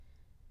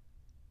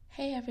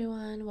Hey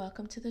everyone,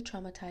 welcome to the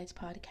Traumatized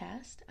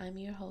podcast. I'm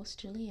your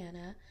host,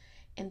 Juliana,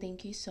 and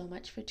thank you so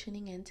much for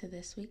tuning in to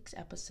this week's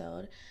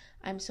episode.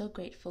 I'm so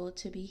grateful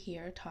to be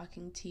here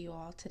talking to you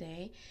all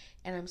today,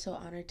 and I'm so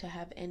honored to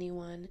have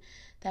anyone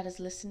that is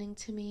listening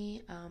to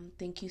me.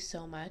 Thank you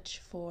so much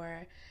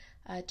for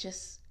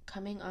just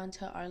coming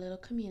onto our little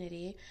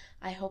community.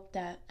 I hope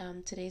that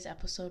today's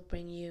episode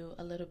bring you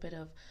a little bit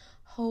of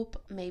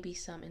hope, maybe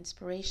some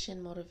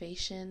inspiration,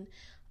 motivation,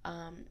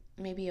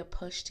 maybe a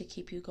push to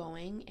keep you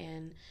going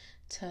and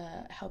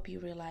to help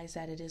you realize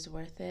that it is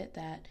worth it,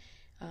 that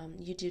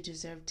you do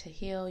deserve to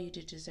heal, you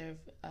do deserve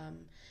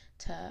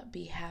to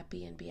be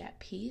happy and be at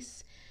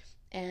peace.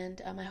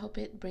 And I hope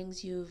it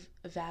brings you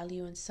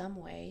value in some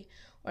way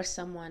or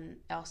someone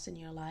else in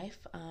your life.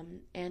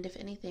 And if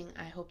anything,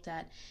 I hope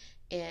that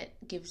it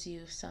gives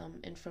you some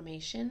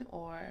information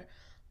or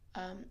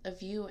a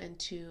view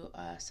into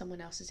someone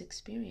else's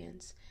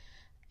experience.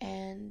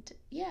 And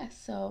yeah,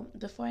 so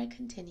before I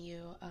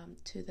continue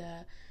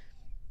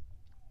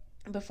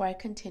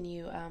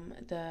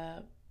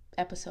the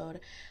episode,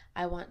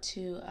 I want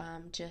to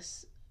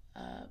just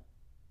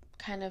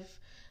kind of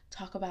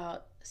talk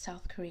about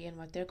South Korea and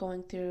what they're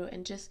going through,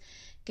 and just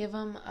give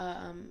them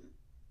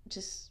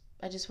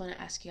I just want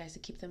to ask you guys to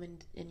keep them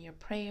in your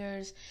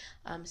prayers,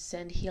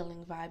 send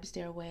healing vibes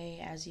their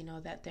way, as you know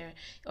that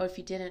or if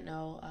you didn't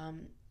know,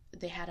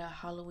 they had a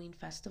Halloween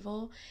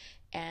festival,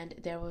 and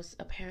there was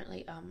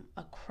apparently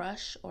a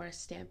crush or a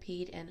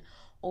stampede, and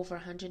over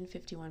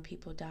 151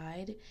 people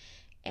died,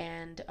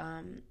 and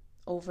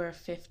over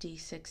 50,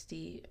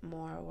 60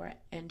 more were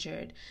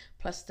injured,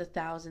 plus the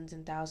thousands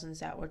and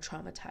thousands that were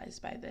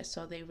traumatized by this.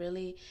 So they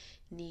really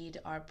need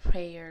our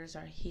prayers,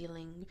 our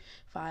healing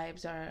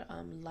vibes, our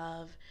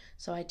love.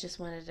 So I just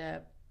wanted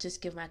to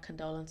just give my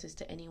condolences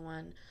to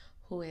anyone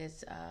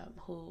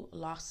who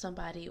lost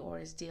somebody or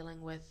is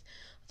dealing with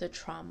the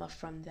trauma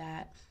from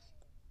that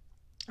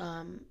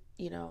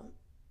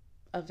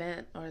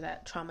event or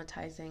that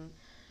traumatizing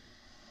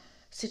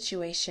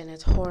situation.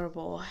 Is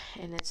horrible,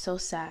 and it's so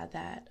sad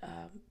that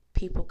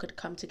people could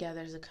come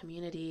together as a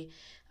community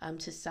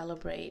to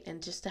celebrate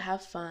and just to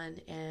have fun,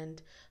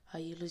 and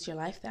you lose your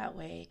life that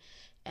way.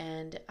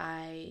 And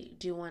I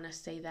do want to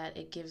say that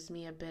it gives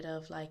me a bit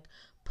of like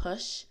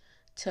push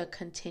to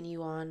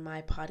continue on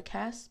my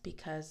podcast,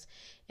 because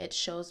it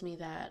shows me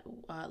that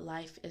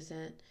life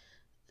isn't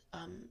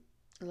long.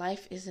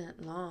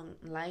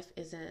 Life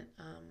isn't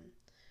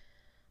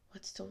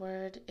what's the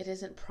word? It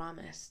isn't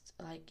promised.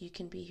 Like, you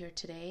can be here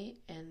today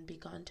and be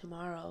gone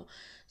tomorrow.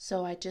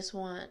 So I just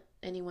want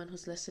anyone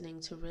who's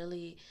listening to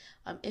really,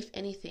 if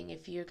anything,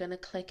 if you're gonna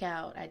click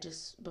out,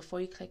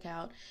 before you click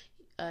out,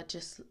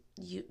 just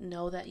you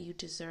know that you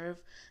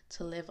deserve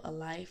to live a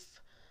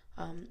life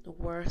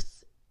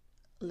worth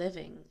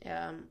living,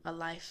 a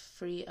life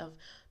free of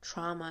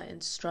trauma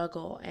and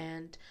struggle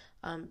and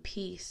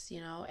peace,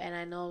 and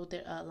I know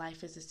that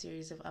life is a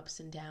series of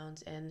ups and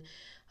downs, and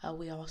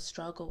we all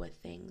struggle with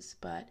things,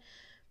 but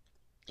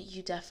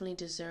you definitely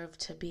deserve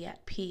to be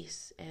at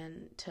peace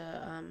and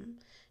to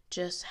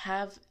just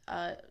have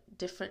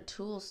different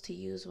tools to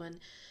use when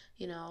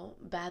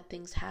bad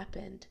things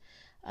happened.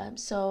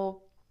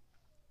 So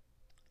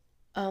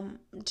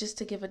just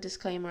to give a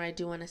disclaimer, I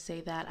do want to say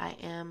that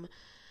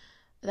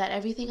that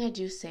everything I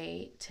do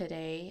say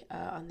today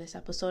on this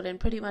episode, and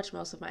pretty much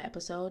most of my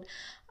episode,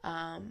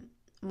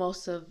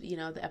 most of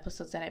the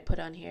episodes that I put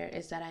on here,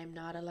 is that I'm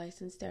not a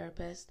licensed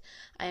therapist.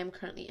 I am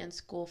currently in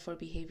school for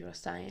behavioral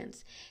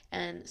science,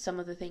 and some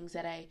of the things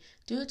that I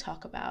do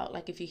talk about,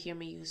 like if you hear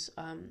me use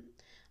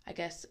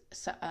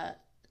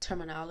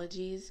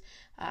terminologies,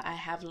 I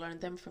have learned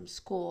them from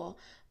school,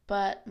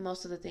 but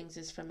most of the things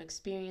is from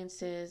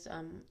experiences,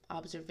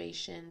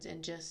 observations,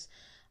 and just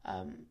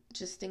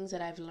things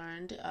that I've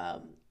learned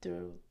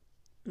through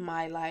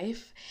my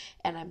life,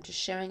 and I'm just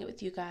sharing it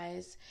with you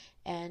guys.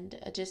 And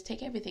just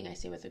take everything I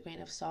say with a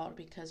grain of salt,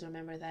 because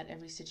remember that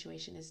every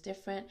situation is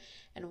different,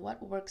 and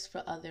what works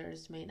for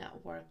others may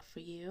not work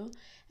for you.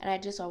 And I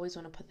just always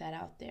want to put that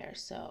out there.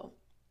 So,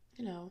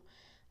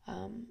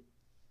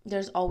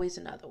 there's always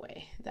another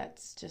way.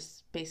 That's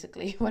just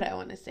basically what I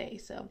want to say.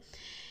 So,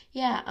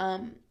 yeah.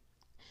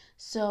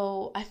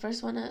 So I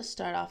first want to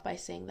start off by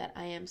saying that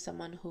I am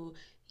someone who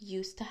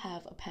used to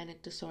have a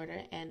panic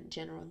disorder and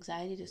general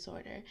anxiety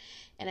disorder.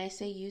 And I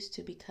say used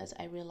to because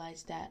I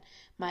realized that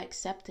my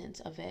acceptance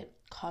of it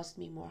caused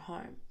me more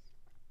harm.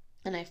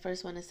 And I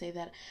first want to say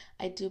that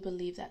I do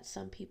believe that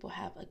some people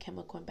have a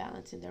chemical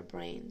imbalance in their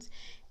brains,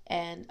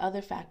 and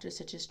other factors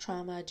such as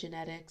trauma,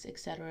 genetics,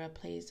 etc.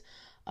 plays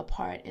a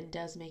part and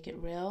does make it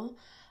real.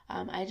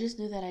 I just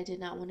knew that I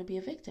did not want to be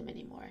a victim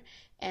anymore.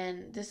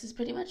 And this is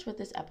pretty much what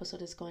this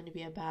episode is going to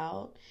be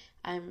about.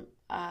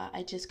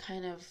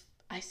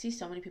 I see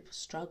so many people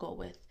struggle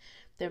with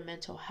their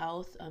mental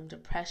health,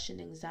 depression,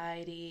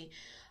 anxiety,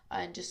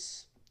 and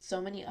just so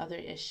many other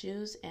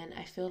issues. And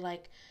I feel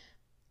like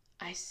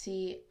I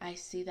see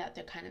that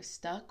they're kind of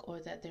stuck, or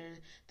that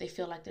they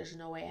feel like there's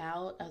no way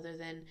out other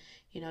than,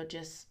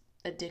 just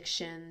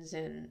addictions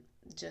and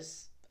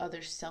just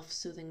other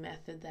self-soothing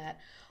methods that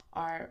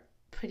are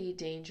pretty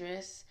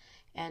dangerous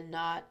and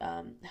not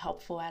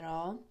helpful at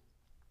all.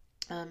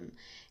 Um,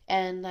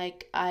 and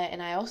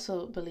I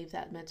also believe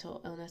that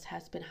mental illness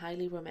has been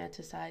highly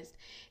romanticized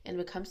and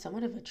become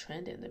somewhat of a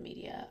trend in the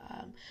media.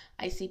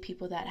 I see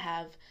people that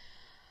have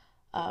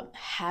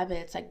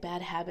habits, like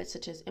bad habits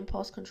such as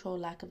impulse control,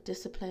 lack of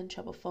discipline,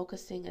 trouble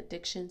focusing,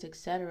 addictions,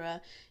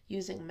 etc.,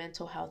 using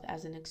mental health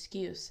as an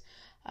excuse.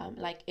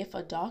 Like if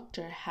a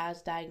doctor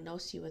has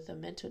diagnosed you with a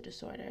mental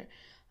disorder,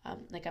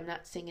 like I'm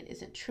not saying it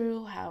isn't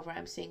true, however,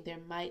 I'm saying there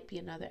might be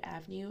another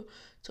avenue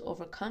to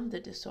overcome the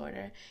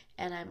disorder.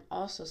 And I'm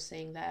also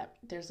saying that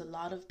there's a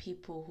lot of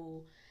people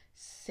who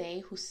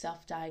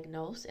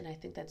self-diagnose, and I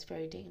think that's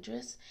very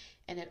dangerous.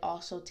 And it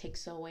also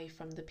takes away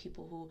from the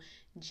people who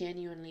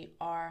genuinely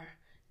are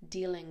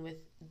dealing with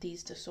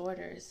these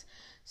disorders.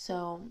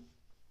 So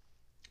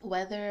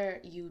whether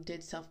you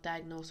did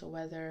self-diagnose or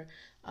whether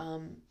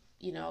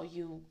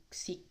you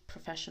seek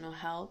professional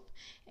help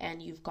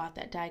and you've got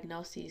that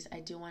diagnosis, I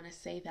do want to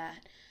say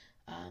that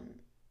um,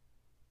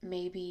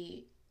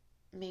 maybe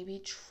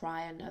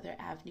try another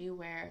avenue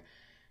where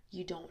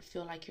you don't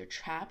feel like you're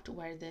trapped,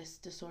 where this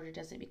disorder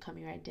doesn't become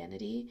your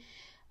identity.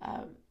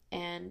 um,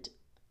 and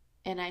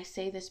and I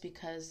say this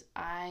because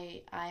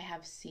I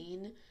have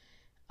seen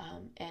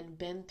and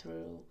been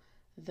through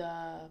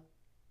the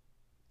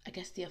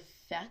the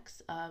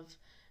effects of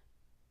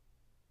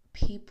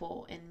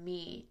people and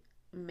me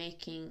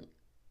making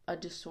a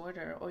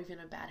disorder or even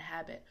a bad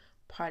habit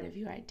part of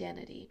your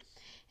identity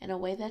in a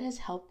way that has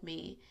helped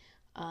me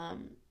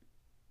um,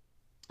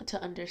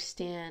 to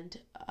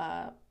understand,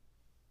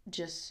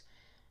 just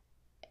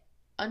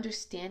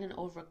understand and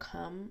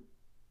overcome,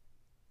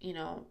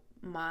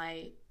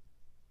 my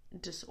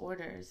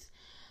disorders,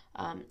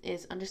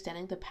 is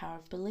understanding the power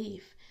of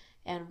belief.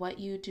 And what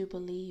you do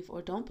believe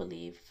or don't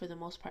believe, for the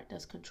most part,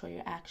 does control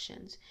your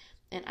actions.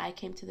 And I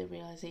came to the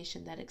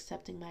realization that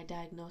accepting my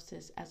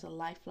diagnosis as a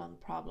lifelong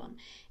problem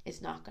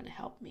is not going to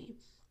help me.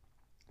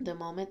 The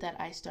moment that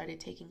I started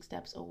taking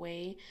steps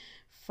away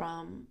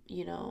from,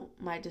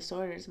 my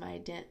disorders,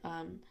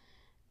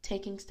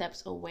 taking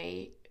steps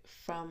away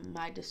from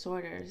my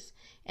disorders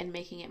and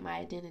making it my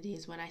identity,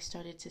 is when I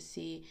started to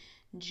see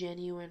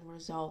genuine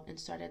result and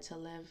started to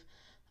live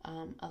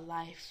a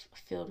life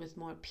filled with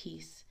more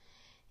peace.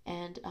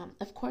 And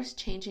of course,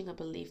 changing a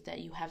belief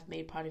that you have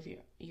made part of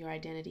your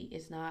identity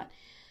is not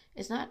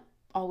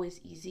always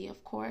easy,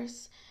 of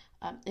course,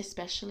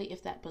 especially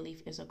if that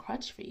belief is a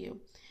crutch for you.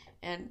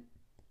 And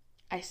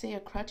I say a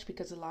crutch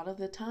because a lot of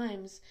the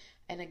times,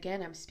 and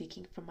again, I'm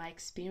speaking from my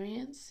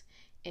experience,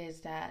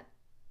 is that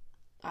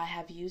I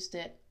have used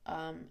it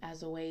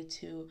as a way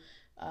to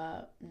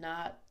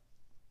not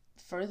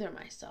further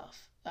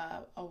myself,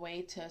 a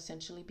way to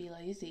essentially be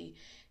lazy.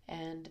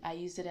 And I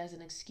used it as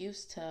an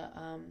excuse to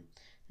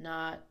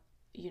not,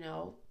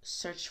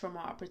 search for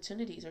more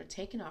opportunities or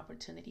take an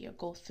opportunity or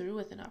go through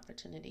with an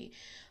opportunity.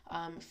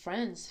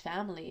 Friends,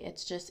 family,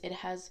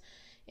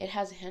 it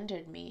has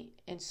hindered me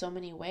in so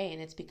many ways,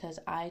 and it's because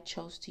I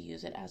chose to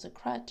use it as a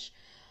crutch.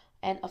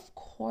 And of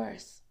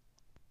course,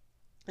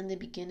 in the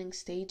beginning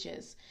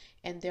stages,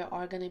 and there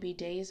are going to be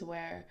days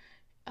where,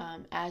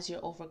 as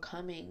you're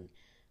overcoming,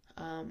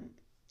 um,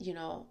 you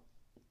know,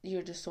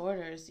 your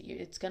disorders,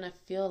 it's going to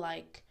feel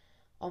like,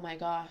 oh my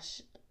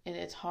gosh, and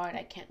it's hard,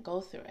 I can't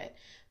go through it.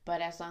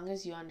 But as long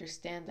as you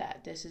understand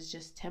that this is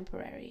just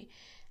temporary,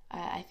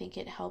 I think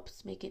it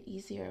helps make it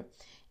easier.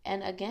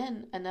 And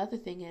again, another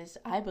thing is,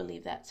 I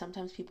believe that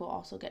sometimes people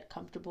also get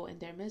comfortable in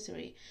their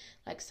misery.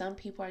 Like some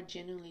people are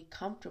genuinely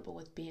comfortable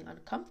with being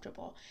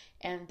uncomfortable.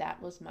 And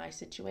that was my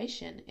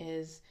situation,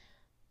 is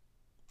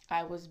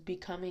I was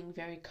becoming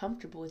very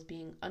comfortable with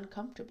being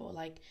uncomfortable.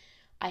 Like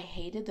I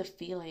hated the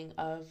feeling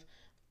of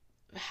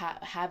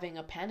having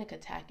a panic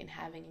attack and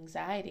having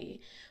anxiety,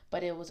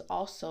 but it was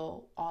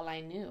also all I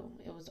knew.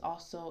 It was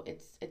also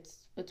it's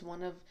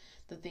one of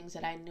the things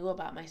that I knew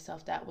about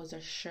myself that was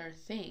a sure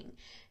thing,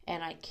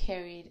 and I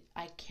carried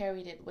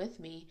it with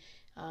me,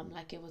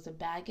 like it was a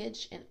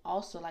baggage, and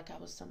also like I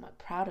was somewhat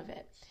proud of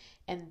it.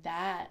 And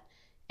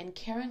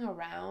carrying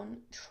around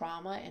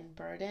trauma and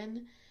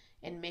burden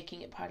and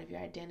making it part of your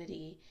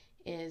identity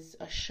is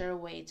a sure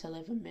way to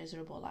live a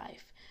miserable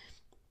life.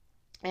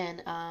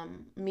 And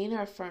Mina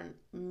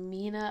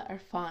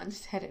Irfan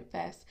said it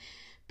best: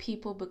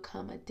 people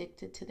become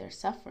addicted to their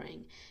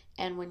suffering.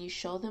 And when you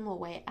show them a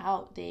way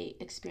out, they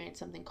experience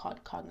something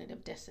called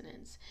cognitive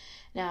dissonance.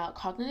 Now,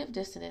 cognitive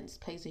dissonance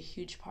plays a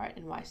huge part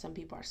in why some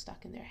people are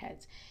stuck in their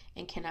heads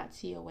and cannot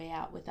see a way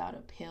out without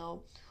a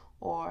pill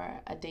or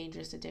a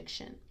dangerous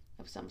addiction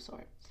of some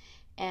sort.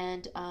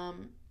 And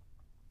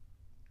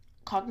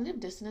cognitive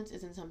dissonance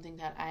isn't something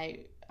that I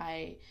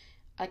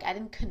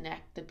didn't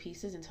connect the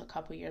pieces until a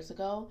couple years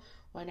ago,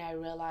 when I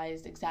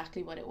realized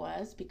exactly what it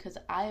was, because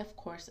I of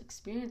course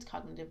experienced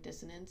cognitive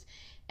dissonance,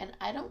 and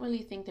I don't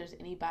really think there's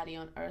anybody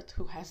on earth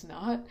who has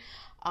not.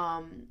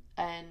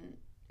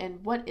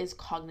 And what is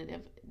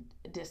cognitive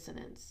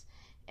dissonance?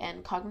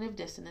 And cognitive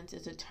dissonance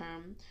is a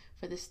term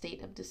for the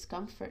state of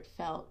discomfort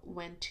felt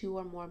when two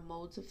or more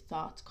modes of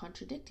thoughts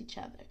contradict each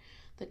other.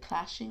 The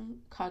clashing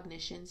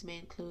cognitions may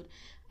include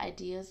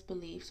ideas,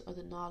 beliefs, or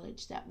the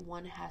knowledge that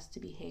one has to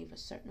behave a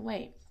certain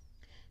way.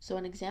 So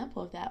an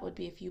example of that would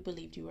be if you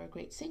believed you were a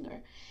great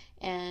singer,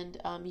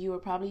 and you were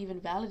probably even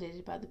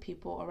validated by the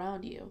people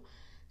around you.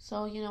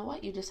 So you know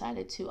what? You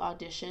decided to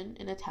audition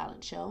in a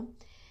talent show,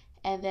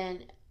 and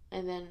then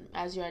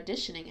as you're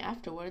auditioning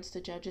afterwards,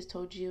 the judges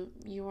told you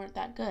you weren't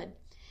that good.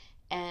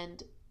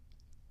 And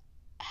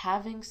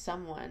having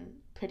someone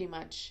pretty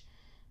much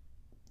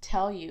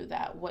tell you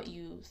that what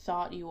you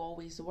thought you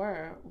always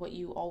were, what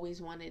you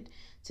always wanted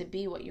to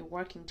be, what you're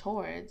working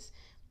towards,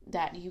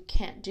 that you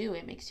can't do,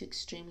 it makes you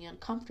extremely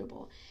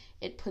uncomfortable.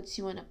 It puts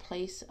you in a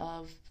place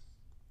of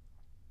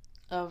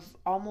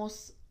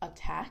almost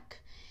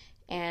attack.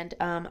 And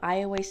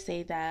I always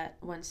say that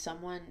when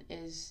someone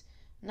is,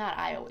 not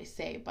I always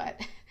say, but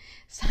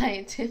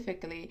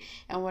scientifically,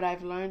 and what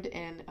I've learned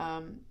in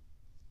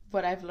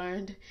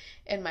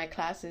my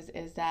classes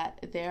is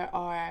that there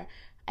are,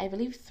 I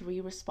believe,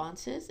 3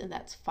 responses, and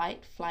that's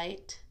fight,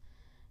 flight,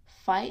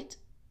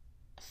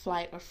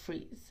 or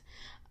freeze.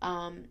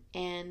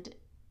 And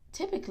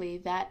typically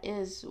that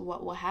is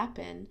what will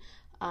happen,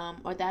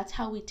 or that's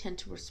how we tend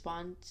to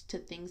respond to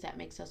things that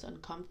makes us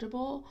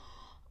uncomfortable,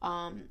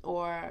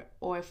 or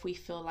if we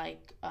feel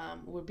like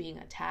we're being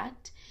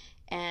attacked.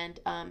 And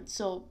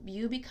so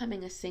you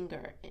becoming a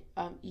singer,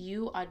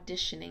 you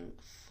auditioning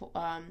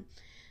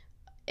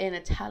in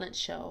a talent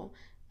show,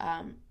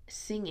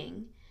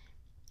 singing,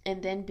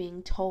 and then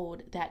being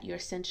told that you're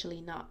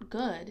essentially not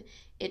good,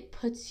 it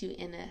puts you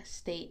in a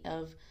state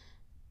of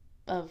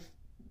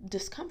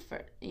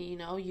discomfort.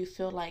 You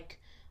feel like,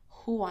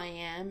 who I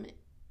am,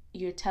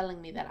 you're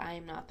telling me that I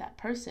am not that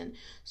person.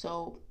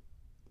 So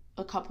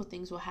a couple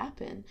things will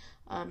happen.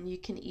 You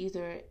can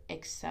either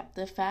accept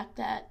the fact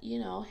that,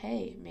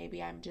 hey,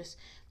 maybe I'm just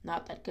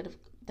not that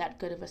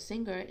good of a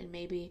singer, and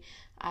maybe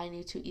I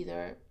need to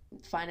either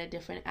find a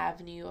different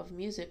avenue of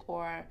music,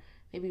 or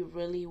maybe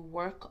really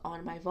work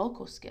on my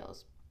vocal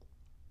skills.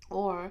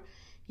 Or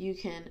you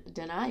can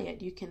deny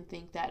it. You can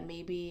think that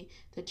maybe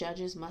the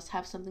judges must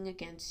have something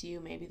against you.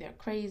 Maybe they're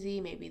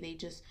crazy. Maybe they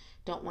just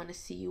don't want to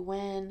see you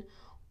win.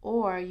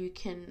 Or you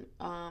can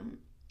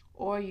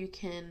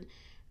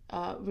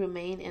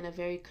remain in a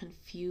very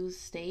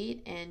confused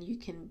state, and you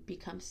can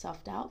become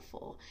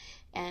self-doubtful.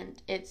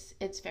 And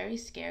it's very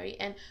scary.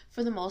 And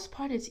for the most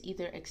part, it's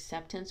either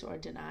acceptance or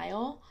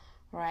denial,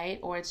 right?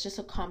 Or it's just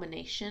a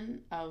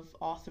combination of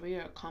all 3,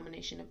 or a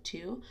combination of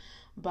 2.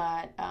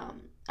 But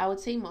I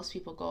would say most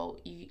people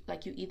you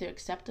either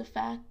accept the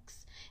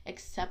fact,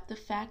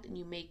 and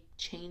you make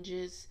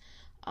changes,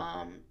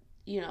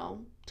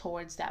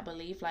 towards that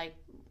belief. Like,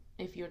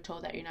 if you're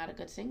told that you're not a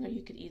good singer,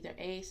 you could either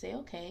say,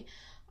 okay,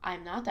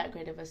 I'm not that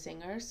great of a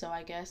singer, so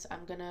I guess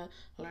I'm gonna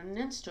learn an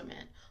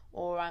instrument,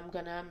 or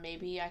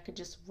maybe I could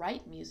just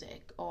write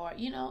music, or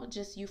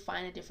just you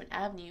find a different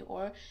avenue.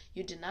 Or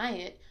you deny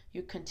it,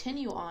 you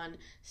continue on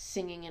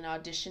singing and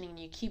auditioning, and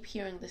you keep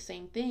hearing the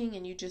same thing,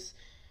 and you're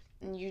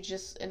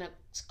just in a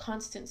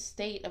constant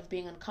state of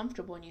being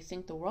uncomfortable, and you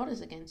think the world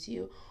is against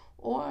you.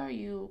 Or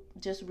you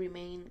just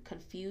remain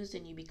confused,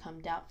 and you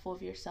become doubtful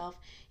of yourself,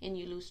 and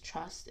you lose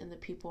trust in the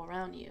people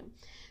around you.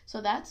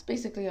 So that's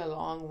basically a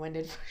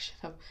long-winded version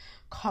of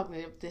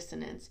cognitive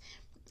dissonance.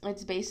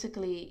 It's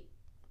basically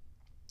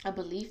a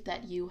belief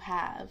that you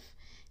have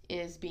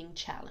is being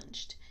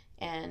challenged,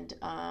 and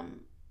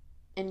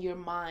in your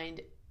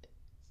mind,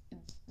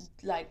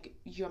 like,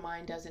 your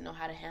mind doesn't know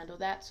how to handle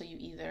that. So you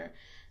either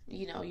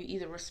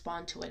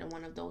respond to it in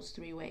one of those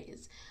 3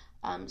 ways.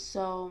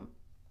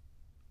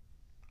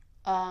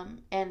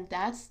 And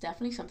that's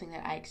definitely something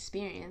that I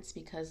experienced,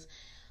 because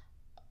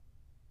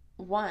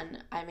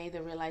one, I made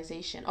the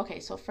realization. Okay,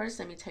 so first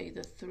let me tell you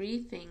the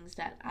 3 things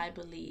that I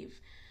believe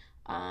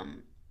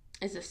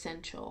is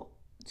essential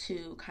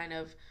to kind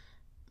of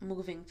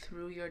moving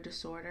through your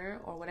disorder,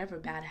 or whatever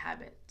bad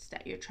habits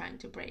that you're trying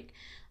to break.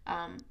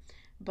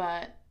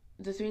 But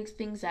the 3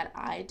 things that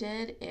I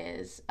did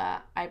is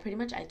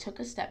I took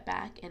a step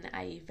back, and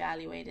I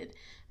evaluated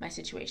my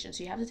situation.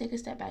 So you have to take a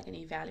step back and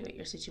evaluate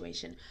your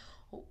situation.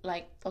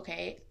 Like,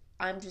 okay,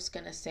 I'm just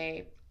gonna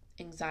say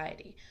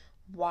anxiety.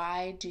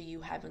 Why do you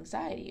have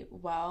anxiety?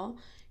 Well,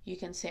 you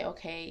can say,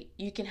 okay,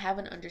 you can have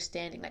an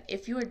understanding. Like,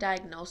 if you were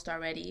diagnosed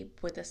already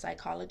with a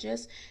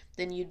psychologist,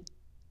 then you'd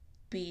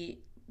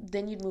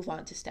move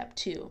on to step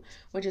 2,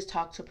 which is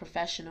talk to a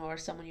professional or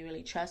someone you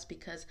really trust.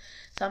 Because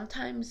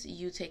sometimes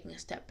you taking a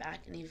step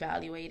back and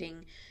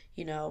evaluating,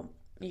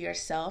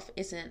 yourself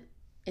isn't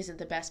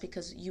the best,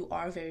 because you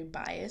are very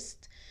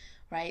biased,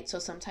 right? So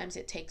sometimes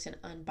it takes an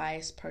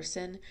unbiased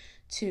person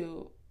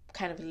to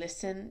kind of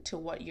listen to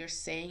what you're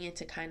saying, and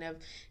to kind of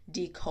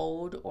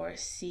decode or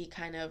see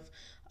kind of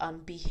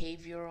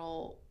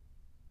behavioral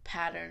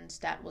patterns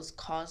that was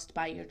caused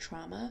by your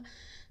trauma.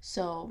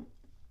 So,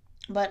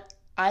 but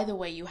either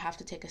way, you have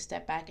to take a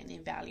step back and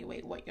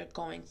evaluate what you're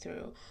going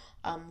through,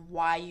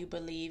 why you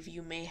believe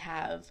you may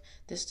have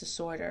this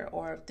disorder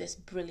or this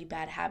really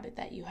bad habit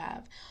that you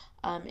have.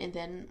 And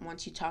then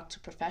once you talk to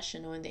a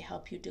professional and they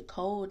help you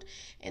decode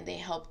and they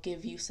help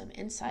give you some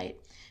insight,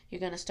 you're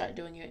going to start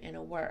doing your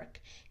inner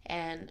work.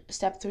 And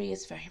step 3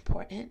 is very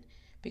important,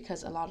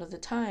 because a lot of the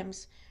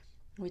times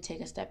we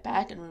take a step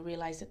back and we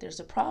realize that there's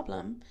a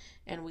problem,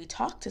 and we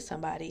talk to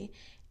somebody,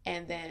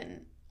 and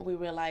then we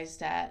realize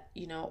that,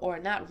 or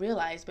not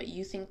realize, but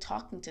you think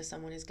talking to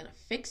someone is going to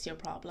fix your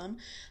problem,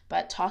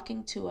 but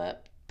talking to a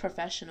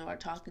professional or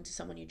talking to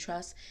someone you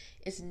trust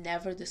is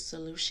never the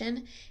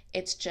solution.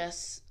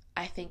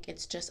 I think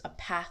it's just a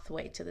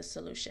pathway to the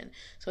solution.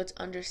 So it's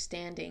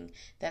understanding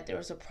that there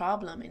is a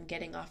problem and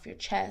getting off your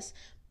chest,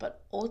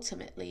 but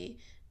ultimately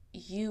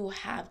you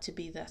have to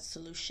be the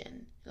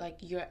solution. Like,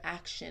 your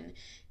action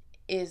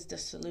is the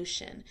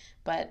solution,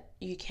 but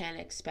you can't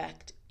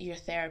expect your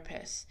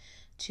therapist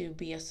to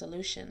be a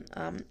solution.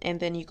 And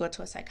then you go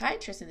to a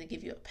psychiatrist and they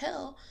give you a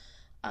pill,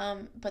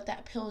 but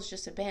that pill is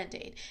just a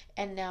band-aid.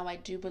 And now I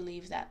do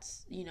believe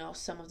that's,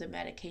 some of the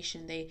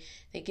medication they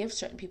give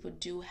certain people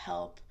do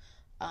help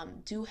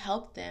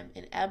them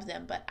and ebb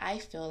them, but I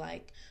feel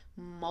like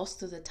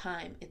most of the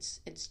time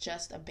it's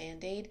just a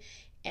band-aid,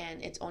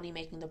 and it's only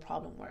making the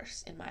problem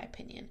worse, in my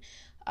opinion.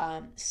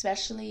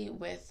 Especially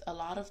with a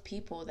lot of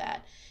people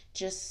that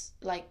just,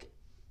 like,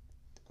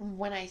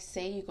 when I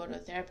say you go to a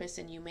therapist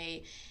and it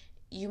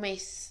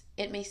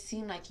may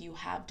seem like you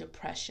have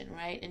depression,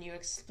 right? And you're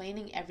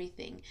explaining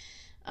everything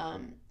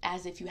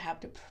as if you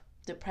have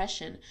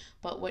depression,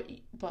 but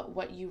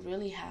what you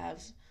really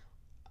have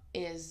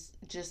is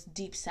just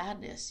deep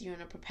sadness. You're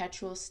in a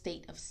perpetual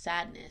state of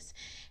sadness,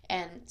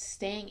 and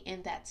staying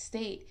in that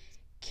state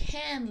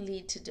can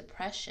lead to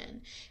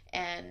depression.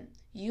 And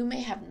you may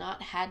have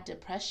not had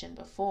depression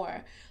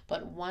before,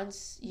 but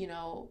once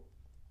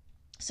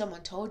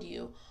someone told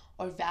you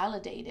or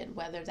validated,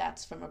 whether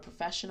that's from a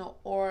professional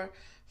or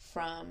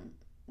from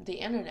the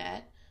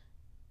internet,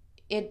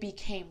 it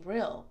became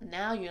real.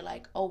 Now you're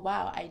like, oh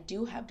wow, I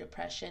do have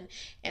depression.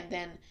 And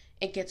then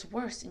it gets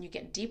worse and you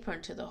get deeper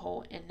into the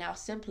hole, and now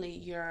simply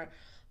you're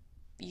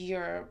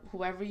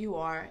whoever you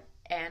are,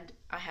 and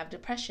I have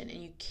depression,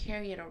 and you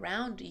carry it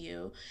around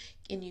you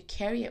and you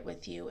carry it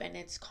with you, and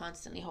it's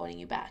constantly holding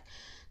you back.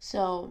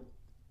 So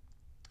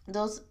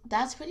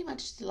that's pretty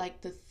much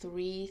like the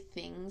three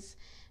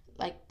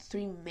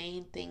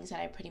main things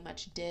that I pretty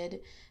much did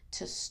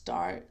to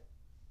start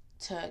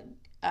to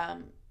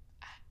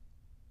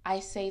I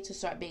say to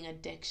start being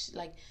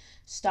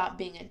stop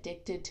being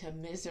addicted to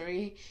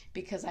misery,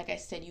 because like I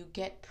said,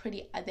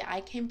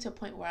 I came to a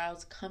point where I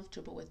was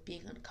comfortable with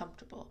being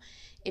uncomfortable,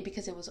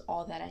 because it was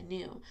all that I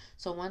knew.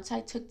 So once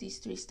I took these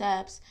 3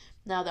 steps,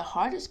 now the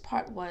hardest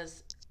part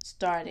was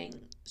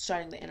starting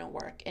the inner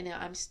work, and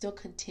I'm still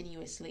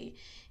continuously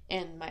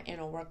in my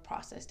inner work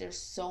process. There's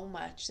so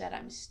much that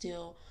I'm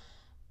still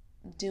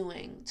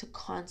doing to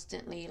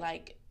constantly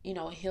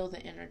heal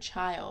the inner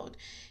child,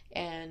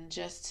 and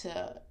just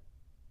to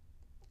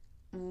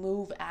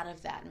move out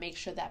of that, make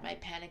sure that my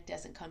panic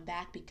doesn't come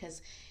back, because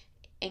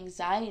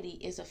anxiety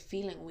is a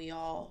feeling we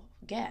all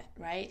get,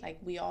 right? Like,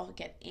 we all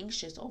get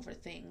anxious over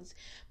things,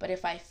 but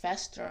if I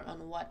fester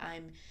on what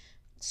I'm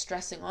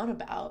stressing on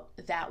about,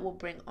 that will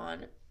bring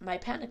on a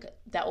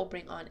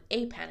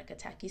panic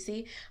attack. You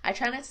see, I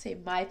try not to say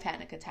my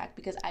panic attack,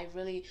 because I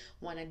really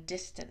want to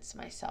distance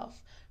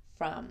myself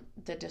from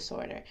the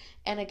disorder.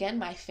 And again,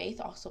 my faith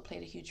also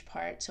played a huge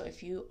part. So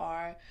if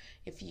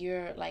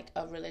you're like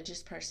a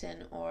religious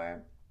person,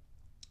 or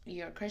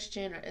you're a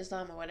Christian or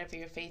Islam or whatever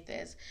your faith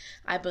is,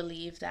 I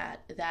believe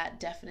that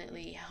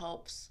definitely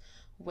helps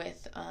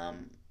with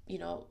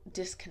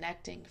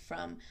disconnecting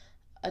from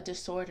a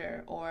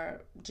disorder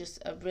or just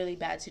a really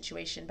bad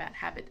situation, bad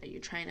habit that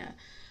you're trying to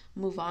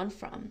move on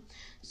from.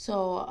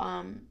 So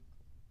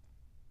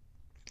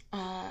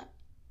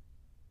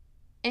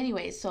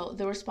anyway, so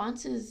the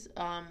responses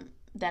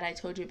that I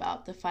told you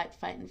about, the fight,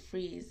 and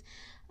freeze,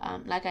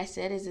 like I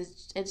said,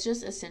 it's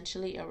just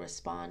essentially a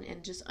respond,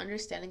 and just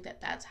understanding that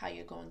that's how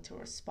you're going to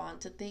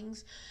respond to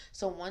things.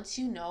 So once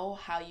you know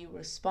how you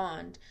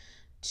respond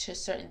to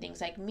certain things,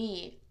 like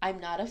me,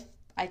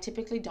 I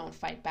typically don't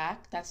fight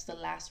back. That's the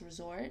last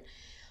resort.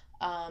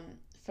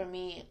 For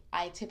me,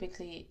 I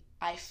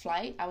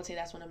flight. I would say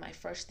that's one of my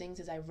first things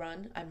is I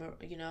run.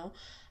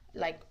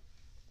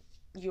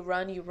 You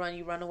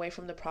run away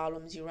from the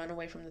problems, you run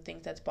away from the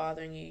things that's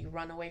bothering you, you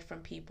run away from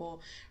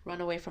people,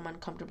 run away from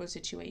uncomfortable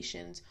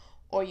situations,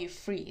 or you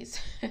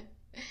freeze.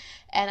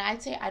 And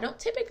I'd say I don't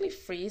typically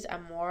freeze,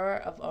 I'm more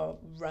of a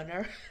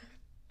runner.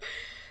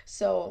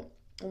 So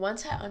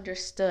once I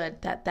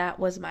understood that that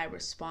was my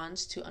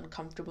response to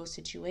uncomfortable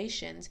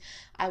situations,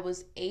 I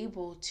was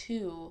able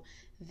to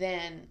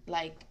then,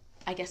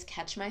 I guess,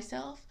 catch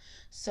myself.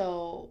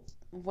 So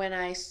when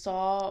I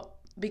saw,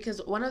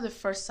 because one of the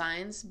first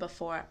signs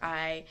before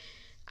I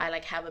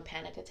have a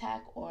panic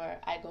attack or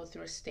I go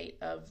through a state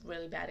of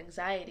really bad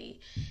anxiety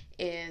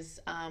is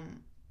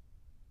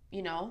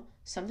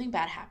something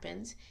bad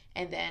happens,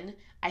 and then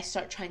I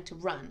start trying to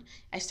run.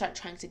 I start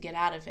trying to get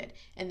out of it.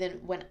 And then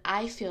when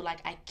I feel like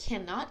I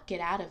cannot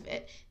get out of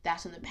it,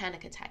 that's when the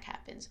panic attack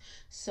happens.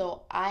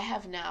 So I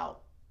have now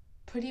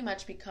pretty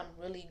much become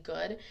really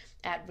good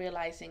at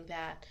realizing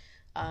that,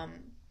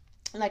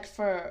 like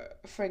for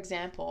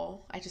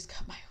example, I just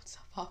cut my own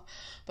stuff off.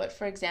 But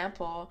for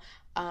example,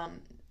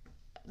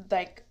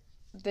 like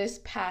this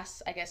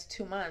past, I guess,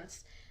 2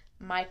 months,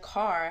 my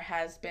car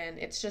has been,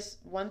 it's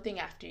just one thing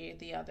after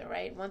the other,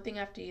 right? One thing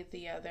after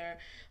the other.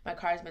 My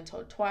car has been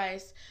towed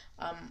twice.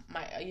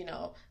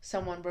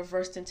 Someone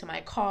reversed into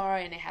my car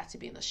and it had to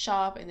be in the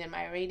shop, and then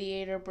my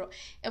radiator broke.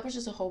 It was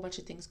just a whole bunch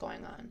of things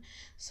going on.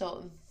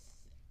 So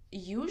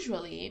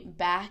usually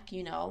back,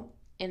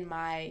 in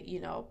my,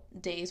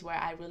 days where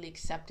I really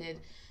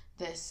accepted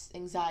this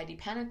anxiety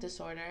panic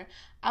disorder,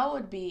 I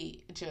would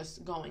be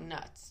just going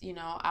nuts.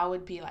 I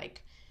would be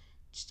like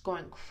just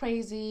going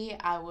crazy.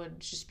 I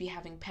would just be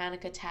having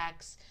panic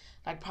attacks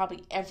like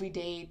probably every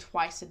day,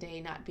 twice a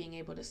day, not being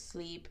able to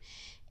sleep.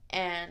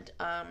 And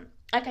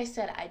like I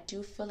said, I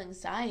do feel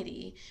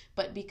anxiety,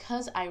 but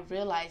because I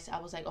realized, I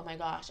was like, oh my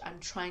gosh, I'm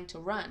trying to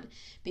run.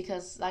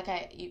 Because like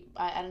I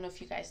don't know if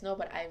you guys know,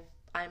 but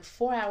I'm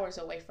 4 hours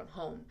away from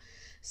home.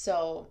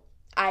 So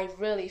I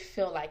really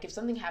feel like if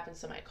something happens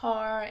to my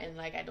car and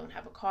like I don't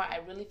have a car, I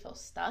really feel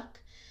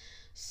stuck.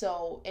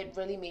 So it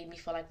really made me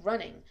feel like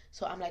running.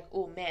 So I'm like,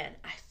 oh man,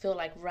 I feel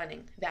like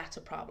running. That's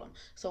a problem.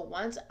 So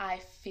once I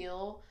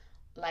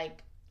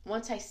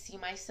see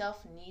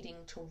myself needing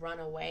to run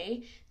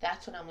away,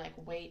 that's when I'm like,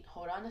 wait,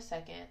 hold on a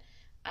second.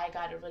 I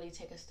got to really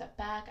take a step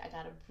back. I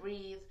got to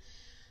breathe.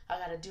 I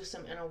got to do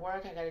some inner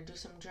work. I got to do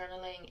some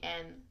journaling.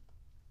 And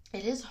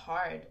it is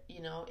hard,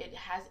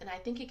 and I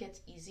think it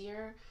gets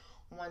easier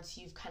once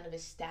you've kind of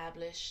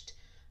established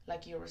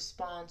like your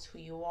response, who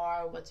you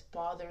are, what's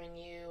bothering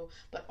you.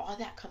 But all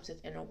that comes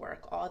with inner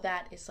work. All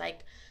that is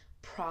like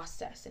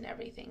process and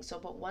everything. So,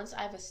 but once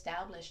I've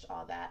established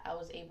all that, I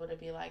was able to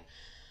be like,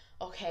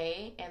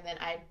 okay. And then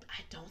I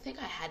don't think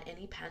I had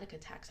any panic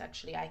attacks,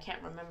 actually. I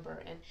can't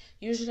remember. And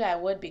usually I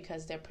would,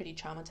 because they're pretty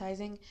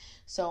traumatizing.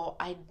 So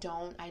I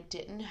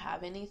didn't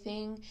have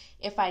anything.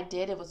 If I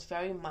did, it was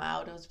very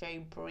mild. It was very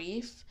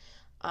brief.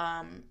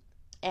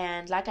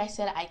 And like I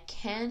said, I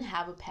can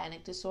have a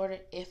panic disorder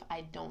if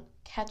I don't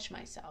catch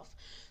myself.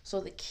 So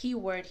the key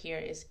word here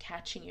is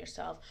catching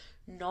yourself,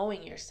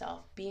 knowing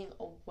yourself, being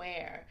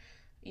aware.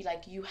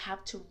 Like, you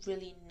have to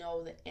really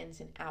know the ins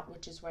and out,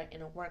 which is where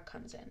inner work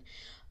comes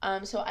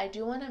in. So I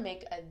do want to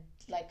make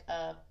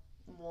a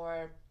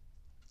more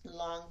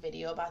long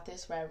video about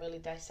this where I really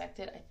dissect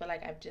it. I feel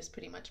like I've just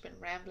pretty much been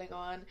rambling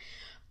on.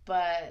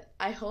 But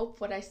I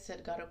hope what I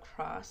said got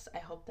across. I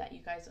hope that you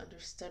guys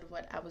understood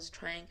what I was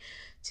trying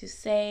to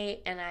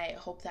say, and I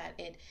hope that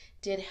it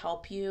did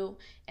help you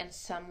in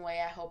some way.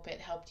 I hope it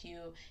helped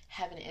you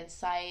have an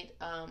insight.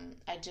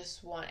 I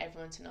just want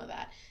everyone to know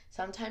that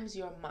sometimes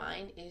your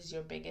mind is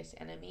your biggest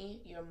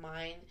enemy. Your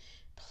mind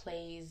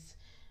plays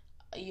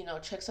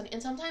tricks on you.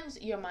 And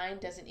sometimes your mind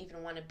doesn't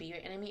even want to be your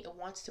enemy. It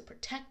wants to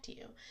protect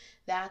you.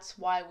 That's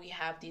why we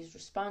have these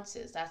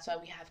responses. That's why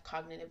we have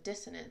cognitive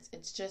dissonance.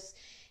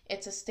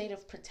 It's a state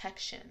of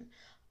protection.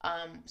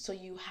 So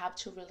you have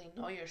to really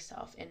know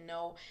yourself and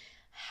know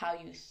how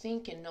you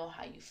think and know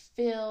how you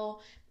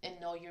feel and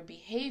know your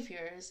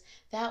behaviors.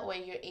 That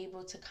way you're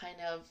able to kind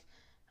of,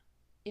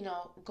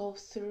 go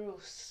through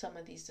some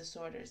of these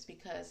disorders,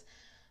 because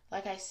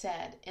like I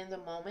said, in the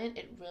moment,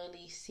 it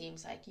really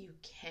seems like you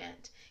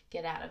can't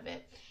get out of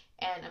it.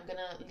 And I'm going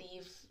to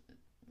leave,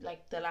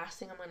 like, the last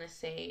thing I'm going to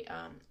say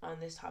on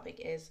this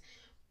topic is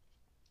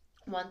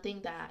one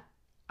thing that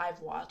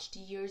I've watched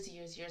years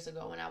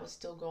ago when I was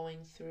still going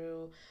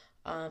through,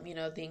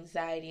 the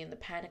anxiety and the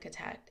panic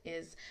attack,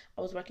 is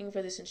I was working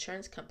for this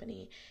insurance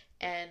company,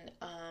 and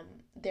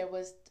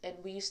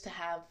we used to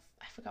have,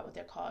 I forgot what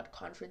they're called,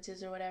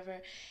 conferences or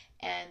whatever,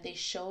 and they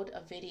showed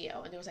a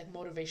video, and there was like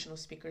motivational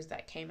speakers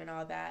that came and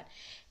all that,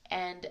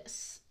 and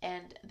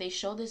they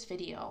showed this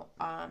video,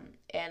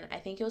 and I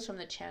think it was from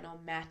the channel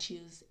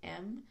Matthews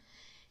M.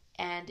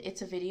 And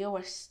it's a video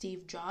where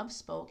Steve Jobs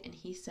spoke, and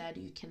he said,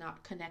 you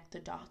cannot connect the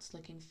dots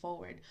looking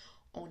forward,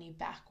 only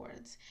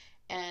backwards.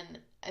 And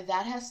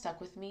that has stuck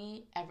with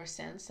me ever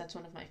since. That's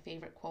one of my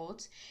favorite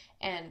quotes.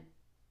 And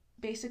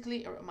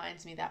basically, it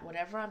reminds me that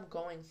whatever I'm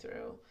going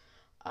through,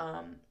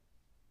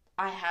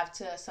 I have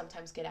to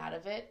sometimes get out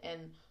of it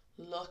and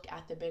look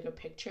at the bigger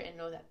picture and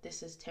know that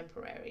this is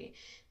temporary.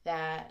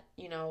 That,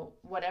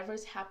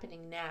 whatever's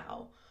happening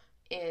now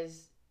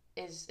is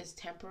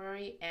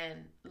temporary,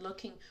 and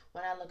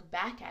when I look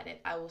back at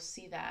it, I will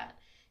see that,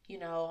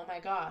 oh my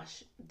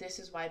gosh, this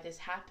is why this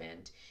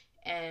happened,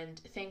 and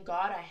thank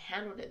God I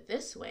handled it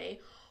this way.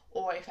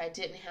 Or if I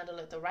didn't handle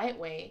it the right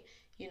way,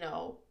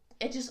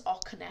 it just all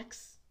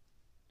connects.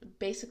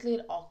 Basically,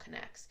 it all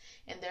connects.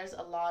 And there's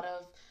a lot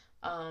of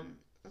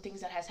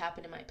things that has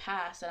happened in my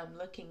past that I'm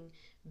looking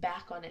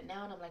back on it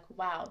now, and I'm like,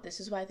 wow, this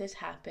is why this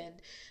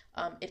happened.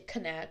 It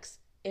connects.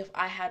 If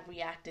I had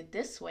reacted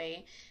this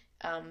way,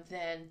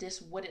 then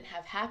this wouldn't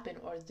have happened,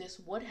 or this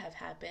would have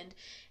happened.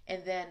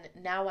 And then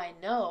now I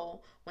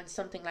know when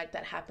something like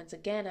that happens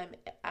again,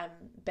 I'm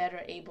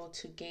better able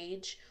to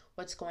gauge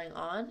what's going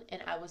on,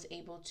 and I was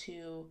able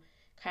to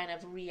kind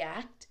of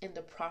react in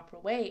the proper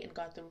way and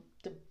got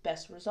the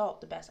best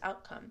result, the best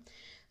outcome.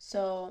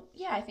 So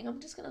yeah, I think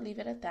I'm just gonna leave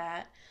it at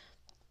that.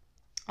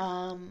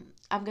 I'm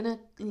gonna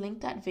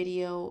link that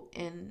video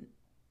in,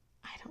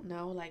 I don't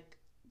know, like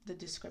the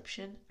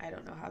description. I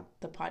don't know how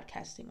the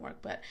podcasting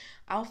work, but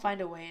I'll find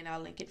a way and I'll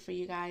link it for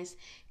you guys.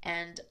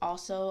 And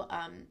also,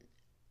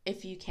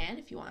 if you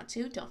want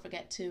to, don't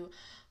forget to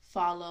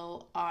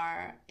follow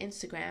our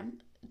Instagram,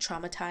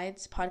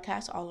 Traumatides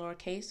Podcast, all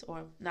lowercase,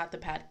 or not the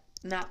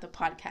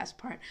podcast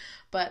part,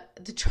 but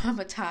the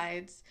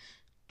Traumatides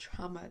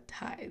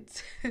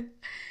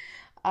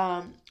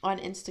on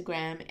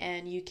Instagram.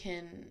 And you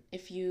can,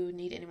 if you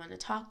need anyone to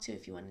talk to,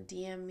 if you want to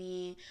DM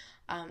me,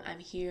 I'm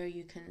here.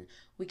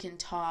 We can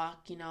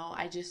talk.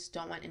 I just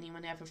don't want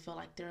anyone to ever feel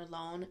like they're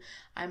alone.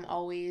 I'm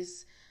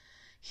always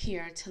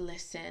here to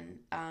listen.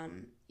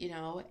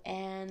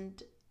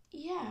 And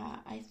yeah,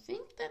 I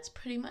think that's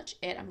pretty much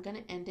it. I'm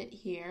gonna end it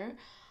here.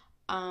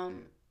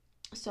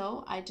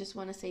 So I just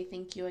want to say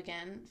thank you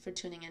again for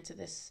tuning into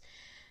this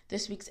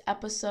week's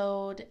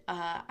episode.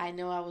 I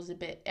know I was a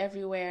bit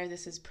everywhere.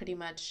 This is pretty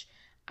much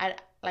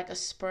like a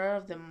spur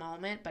of the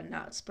moment, but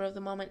not spur of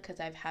the moment,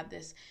 because I've had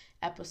this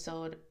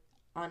episode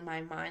on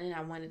my mind and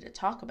I wanted to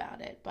talk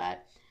about it,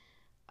 but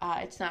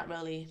it's not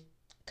really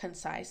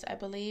concise, I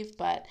believe.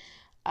 But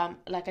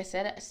like I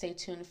said, stay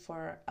tuned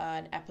for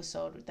an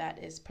episode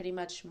that is pretty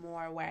much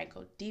more where I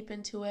go deep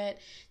into it,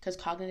 because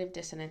cognitive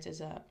dissonance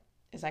is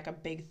like a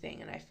big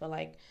thing, and I feel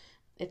like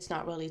it's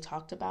not really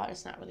talked about.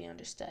 It's not really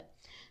understood.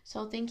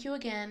 So thank you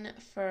again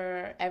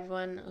for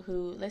everyone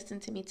who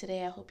listened to me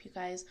today. I hope you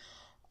guys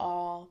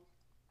all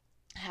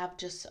have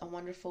just a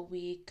wonderful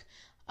week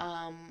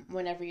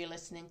whenever you're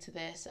listening to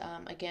this.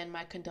 Again,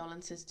 my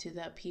condolences to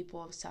the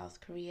people of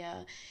South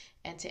Korea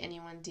and to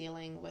anyone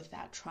dealing with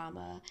that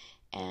trauma.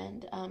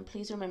 And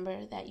please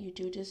remember that you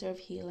do deserve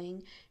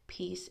healing,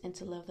 peace, and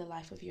to live the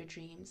life of your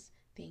dreams.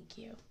 Thank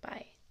you.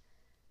 Bye.